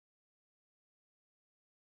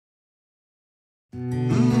Filming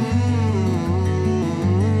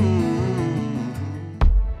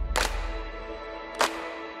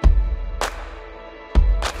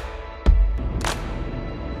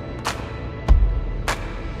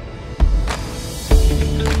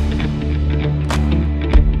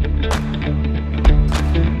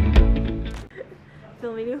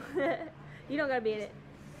you. You don't gotta be in it.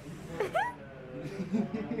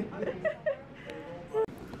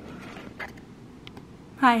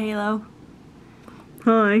 Hi, Halo.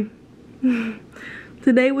 Hi.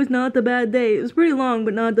 Today was not the bad day. It was pretty long,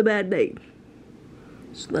 but not the bad day.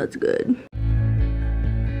 So that's good.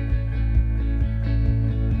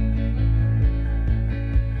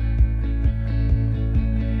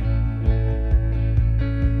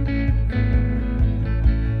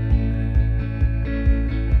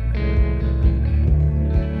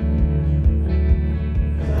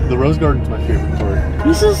 The Rose Garden's my favorite part.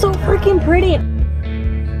 This is so freaking pretty.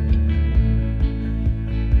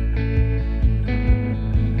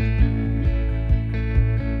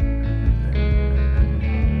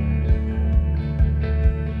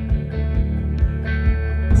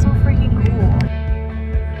 So freaking cool.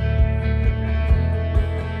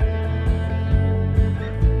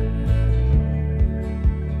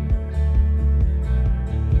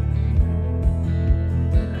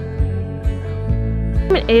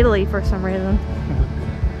 I'm in Italy for some reason.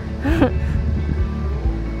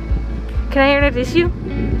 Can I introduce you?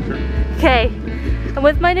 Sure. Okay. I'm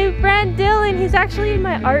with my new friend Dylan. He's actually in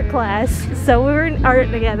my art class. So we were in art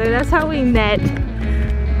together. That's how we met.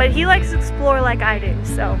 But he likes to explore like I do,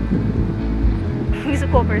 so he's a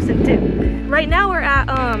cool person too. Right now we're at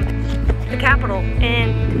the Capitol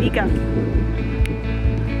in Topeka.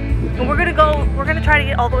 And we're gonna try to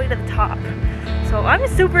get all the way to the top. So I'm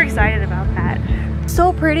super excited about that.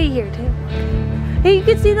 So pretty here too. Hey, you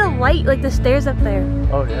can see the light, like the stairs up there.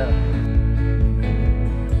 Oh yeah.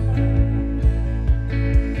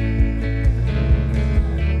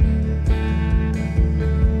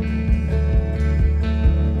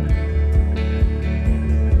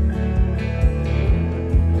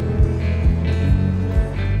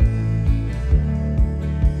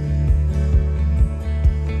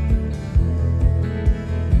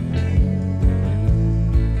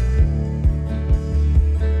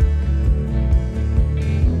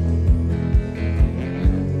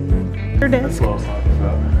 That's what I was talking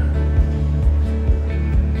about.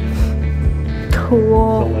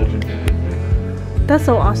 Cool. The legend. That's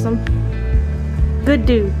so awesome. Good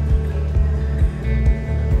dude.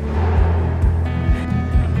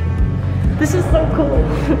 This is so cool.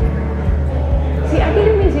 See, I get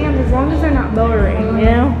in museums as long as they're not boring, you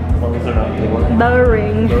know? As long as they're not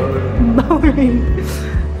boring. Boring.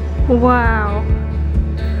 Wow.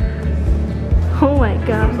 Oh my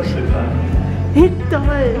gosh. It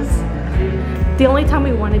does. The only time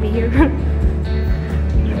we want to be here.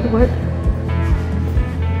 What?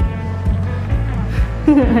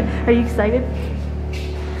 Are you excited?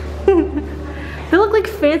 They look like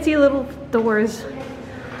fancy little doors.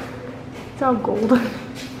 It's all gold.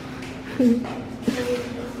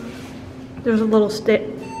 There's a little seat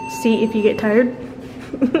if you get tired.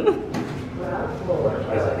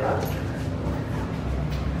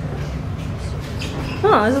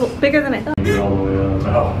 Oh, this is bigger than I thought.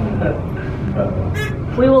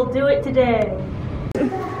 We will do it today.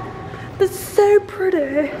 That's so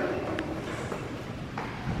pretty.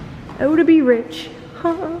 Oh, to be rich.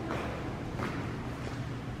 Huh?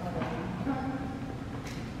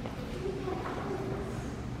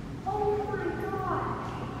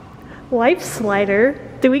 Life slider.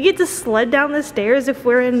 Do we get to sled down the stairs if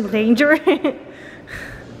we're in danger? That's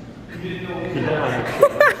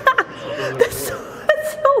so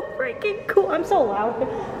freaking cool. I'm so loud.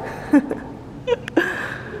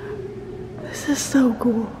 This is so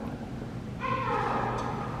cool.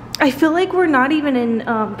 I feel like we're not even in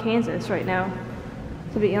Kansas right now,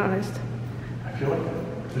 to be honest. I feel like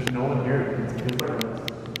there's no one here. It's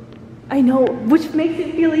I know, which makes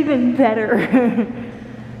it feel even better.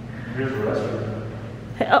 Here's the restroom.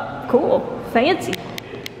 Oh, cool. Fancy.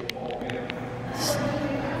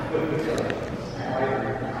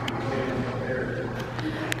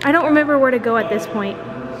 I don't remember where to go at this point.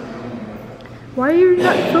 Why are you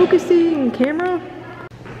not focusing, camera?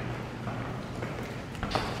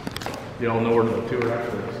 You all know where the tour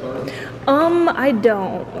actually starts? I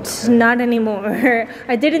don't. Not anymore.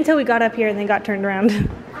 I did until we got up here and then got turned around.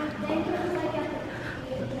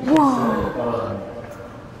 Whoa.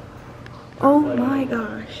 Oh my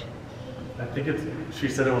gosh. I think it's, she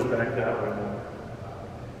said it was back that way.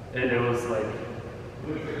 And it was like,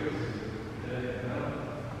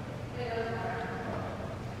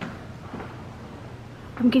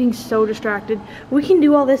 I'm getting so distracted. We can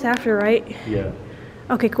do all this after, right? Yeah.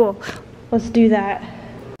 Okay, cool. Let's do that.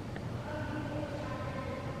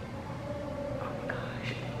 Oh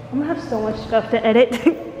gosh. I'm gonna have so much stuff to edit.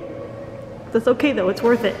 That's okay though, it's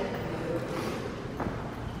worth it.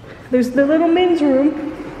 There's the little men's room.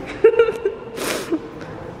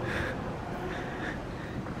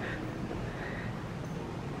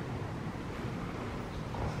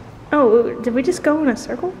 Oh, did we just go in a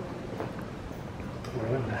circle?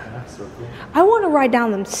 We're in the half circle. I want to ride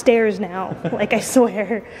down them stairs now, like I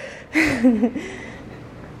swear.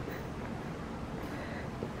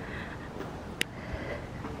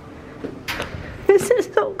 This is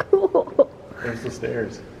so cool. There's the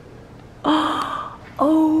stairs. Oh,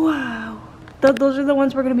 wow. Those are the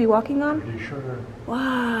ones we're going to be walking on? Are you sure?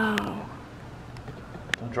 Wow.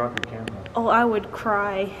 Don't drop your camera. Oh, I would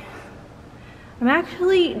cry. I'm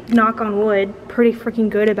actually, knock on wood, pretty freaking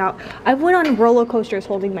good about. I've went on roller coasters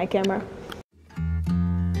holding my camera.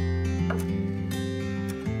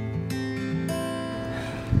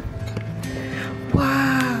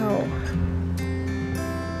 Wow.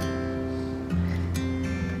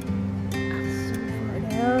 That's so far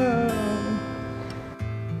down.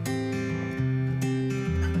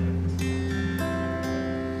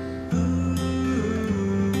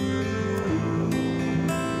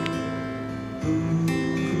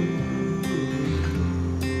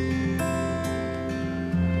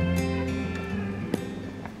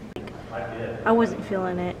 I wasn't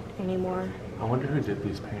feeling it anymore. I wonder who did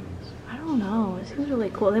these paintings. I don't know. It seems really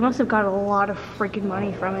cool. They must have got a lot of freaking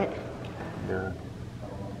money from it. Yeah.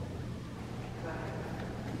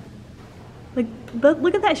 Like, but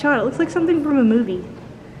look at that shot. It looks like something from a movie.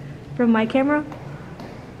 From my camera.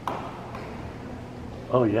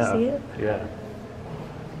 Oh yeah. See it? Yeah.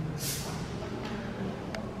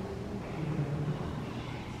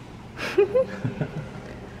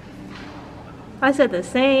 I said the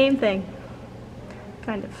same thing.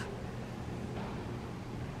 Kind of.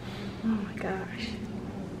 Oh my gosh.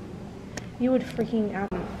 You would freaking out.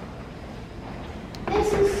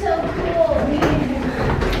 This is so cool.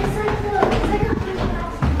 It's like a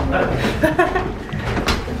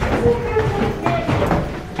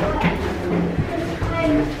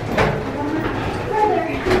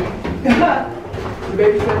The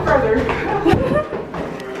baby's went further.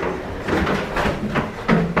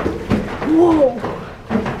 Whoa!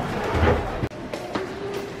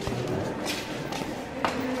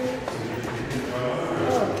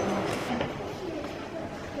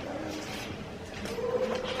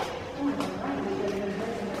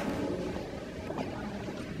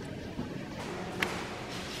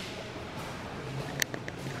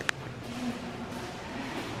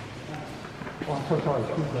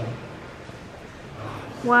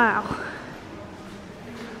 Wow.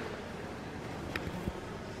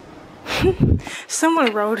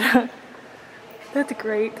 Someone wrote it. That's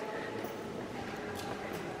great.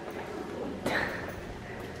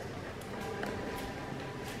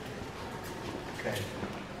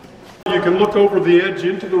 You can look over the edge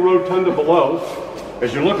into the rotunda below.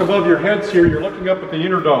 As you look above your heads here, you're looking up at the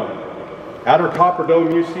inner dome. Outer copper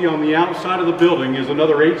dome you see on the outside of the building is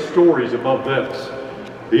another 8 stories above this.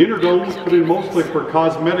 The inner dome was put in mostly for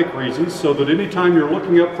cosmetic reasons, so that anytime you're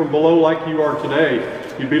looking up from below like you are today,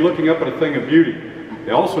 you'd be looking up at a thing of beauty.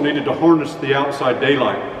 They also needed to harness the outside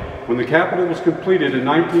daylight. When the Capitol was completed in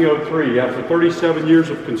 1903, after 37 years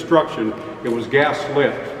of construction, it was gas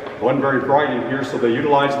lit. It wasn't very bright in here, so they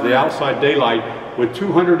utilized the outside daylight with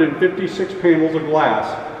 256 panels of glass,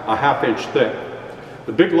 a ½ inch thick.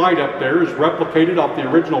 The big light up there is replicated off the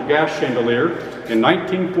original gas chandelier. In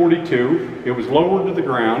 1942, it was lowered to the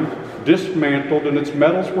ground, dismantled, and its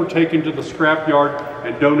metals were taken to the scrapyard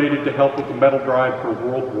and donated to help with the metal drive for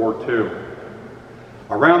World War II.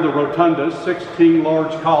 Around the rotunda, 16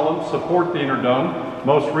 large columns support the inner dome,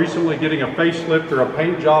 most recently getting a facelift or a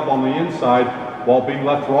paint job on the inside while being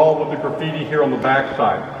left raw with the graffiti here on the back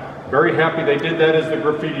side. Very happy they did that, as the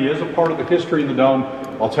graffiti is a part of the history in the dome.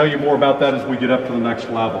 I'll tell you more about that as we get up to the next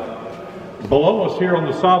level. Below us here on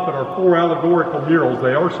the soffit are 4 allegorical murals.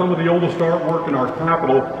 They are some of the oldest artwork in our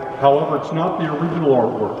Capitol. However, it's not the original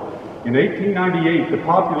artwork. In 1898, the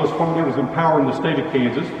Populist Party was empowering the state of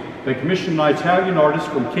Kansas. They commissioned an Italian artist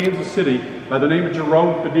from Kansas City by the name of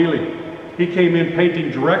Jerome Fedeli. He came in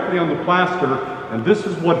painting directly on the plaster, and this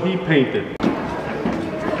is what he painted.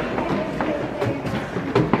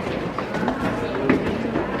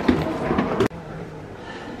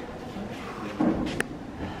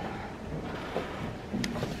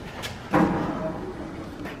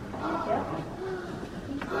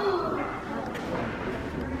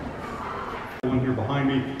 Here behind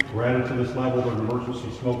behind me. We're added to this level with an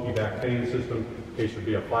emergency smoke evacuation system in case there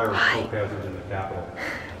be a fire or smoke hazard in the Capitol.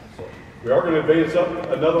 So we are going to advance up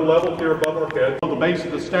another level here above our head. On the base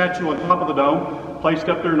of the statue on top of the dome, placed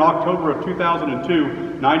up there in October of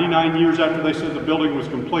 2002, 99 years after they said the building was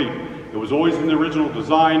complete. It was always in the original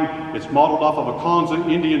design. It's modeled off of a Kansa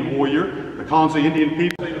Indian warrior. The Kansa Indian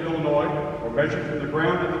people of the state of Illinois were measured from the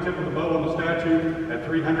ground to the tip of the bow on the statue at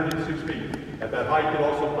 306 feet. At that height, it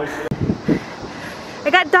also placed it. I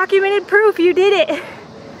got documented proof you did it.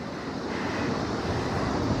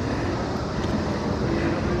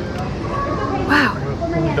 Wow.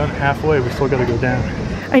 We're done halfway, we still gotta go down.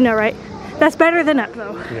 I know, right? That's better than up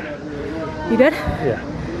though. Yeah. You good? Yeah.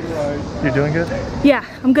 You're doing good? Yeah,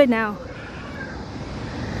 I'm good now.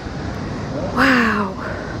 Wow.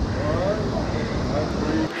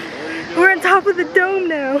 We're on top of the dome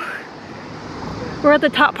now. We're at the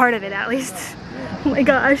top part of it at least. Oh my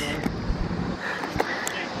gosh.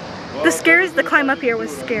 The climb up here was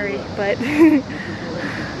scary, but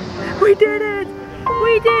we did it!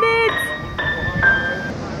 We did it!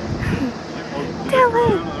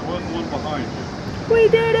 Dylan! We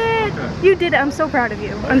did it! Okay. You did it. I'm so proud of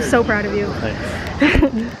you. I'm so proud of you. Thanks.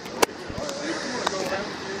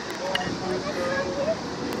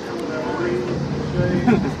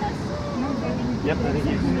 Yep, I think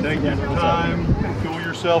you take your time, cool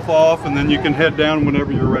yourself off, and then you can head down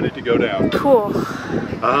whenever you're ready to go down. Cool.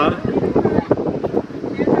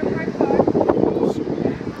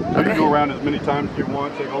 You can go around as many times as you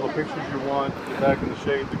want, take all the pictures you want, get back in the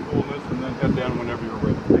shade, the coolness, and then head down whenever you're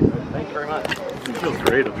ready. Thank you very much. It feels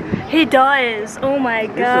great up here. He does. Oh my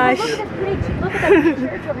gosh.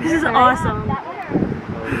 This is awesome.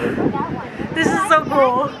 This is so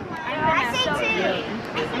cool.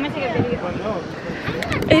 I'm gonna take a video.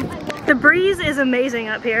 The breeze is amazing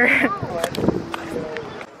up here.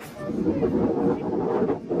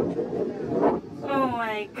 Oh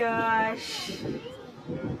my gosh.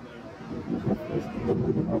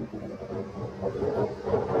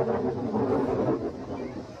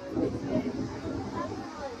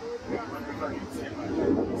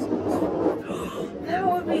 That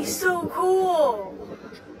would be so cool.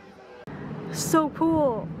 So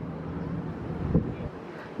cool.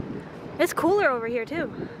 It's cooler over here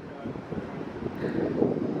too.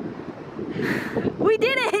 We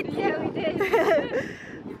did it! Yeah, we did.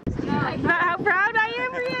 How proud I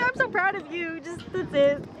am for you? I'm so proud of you. Just that's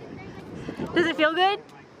it. Does it feel good?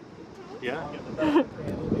 Yeah.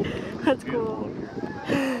 That's cool.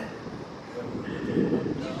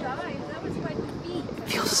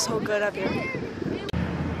 Feels so good up here.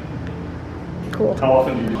 Cool. How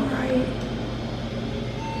often do you do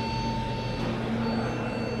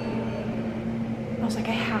I was like,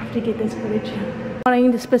 I have to get this footage.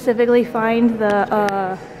 Wanting to specifically find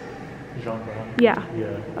the Jean Brown? yeah.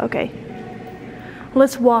 Yeah. Okay.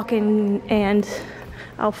 Let's walk in and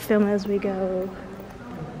I'll film as we go.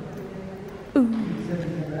 Ooh.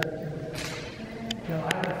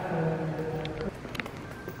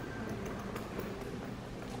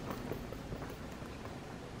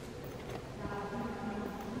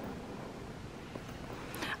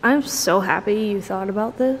 I'm so happy you thought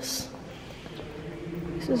about this.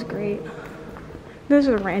 This is great. There's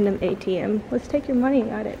a random ATM. Let's take your money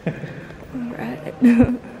at it. Alright.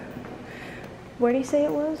 Where did he say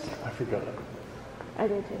it was? I forgot. I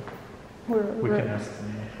did too. We We're can ask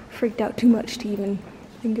them. freaked out too much to even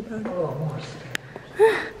think about it. Oh, more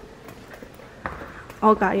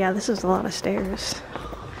Oh god, yeah, this is a lot of stairs.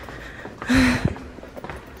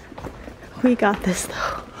 We got this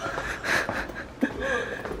though.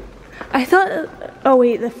 I thought, oh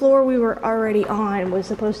wait, the floor we were already on was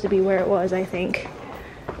supposed to be where it was, I think.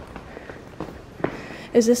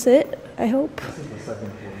 Is this it? I hope. This is the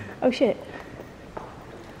second floor. Oh shit.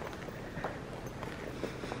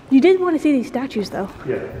 You did want to see these statues though.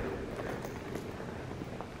 Yeah.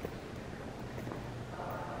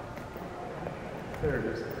 There it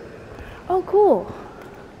is. Oh cool.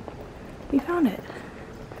 We found it.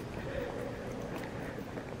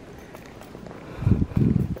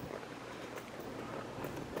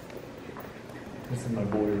 This is my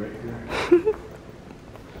boy right here.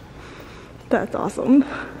 That's awesome.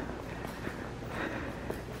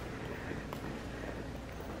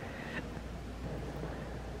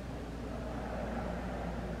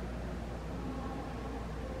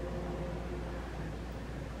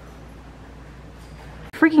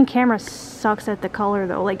 Freaking camera sucks at the color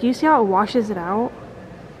though. Like, you see how it washes it out?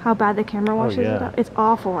 How bad the camera washes it yeah. out? It's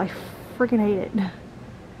awful. I freaking hate it.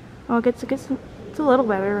 Oh, it's a little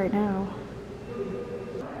better right now.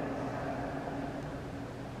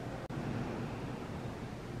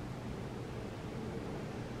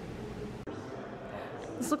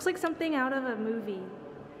 This looks like something out of a movie.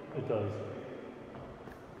 It does.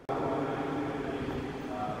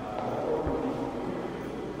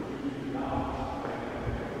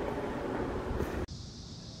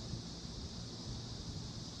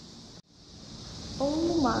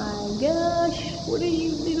 Oh my gosh, what are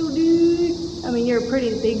you, little dude? I mean, you're a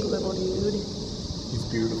pretty big little dude. He's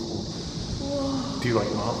beautiful. Whoa. Do you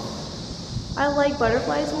like mom? I like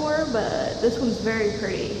butterflies more, but this one's very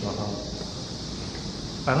pretty.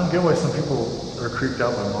 I don't get why some people are creeped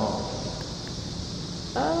out by mom.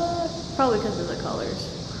 Probably because of the colors.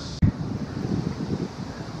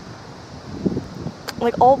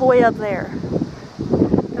 Like all the way up there.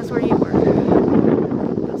 That's where you were.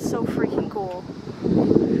 That's so freaking cool.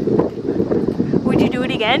 Would you do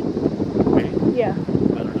it again? Me? Yeah. I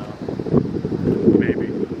don't know.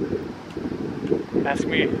 Maybe. Ask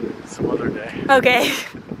me some other day. Okay.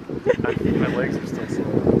 My legs are still sore.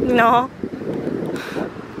 No.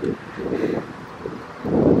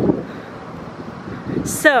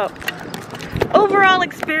 So, overall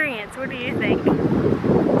experience, what do you think?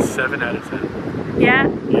 7 out of 10. Yeah?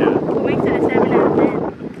 Yeah. What makes it a 7 out of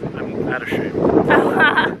 10? I'm out of shape.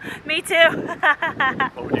 Me too.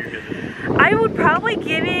 What would you give it? I would probably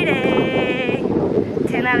give it a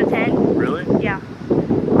 10 out of 10. Really? Yeah.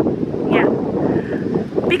 Yeah.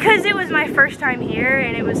 Because it was my first time here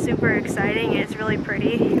and it was super exciting. It's really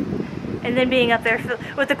pretty. And then being up there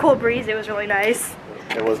with the cool breeze, it was really nice.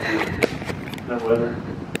 It was beautiful. That weather.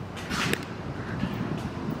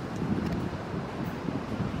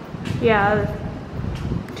 Yeah.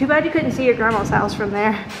 Too bad you couldn't see your grandma's house from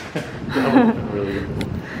there. That would have been really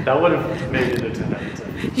good. That would have made it a 10 out of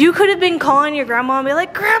 10. You could have been calling your grandma and be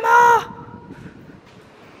like, Grandma!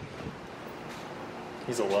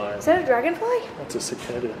 He's alive. Is that a dragonfly? That's a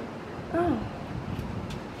cicada. Oh.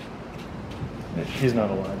 He's not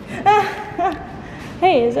alive.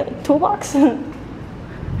 Hey, is it a toolbox?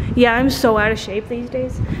 Yeah, I'm so out of shape these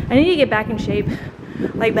days. I need to get back in shape.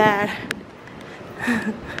 Like bad.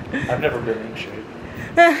 I've never been in shape.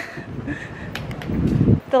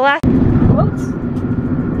 The last quotes.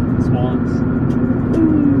 Swans.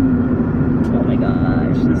 Oh my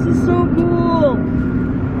gosh, this is so cool.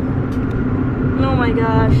 Oh my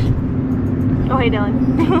gosh. Oh, hey,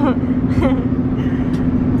 Dylan.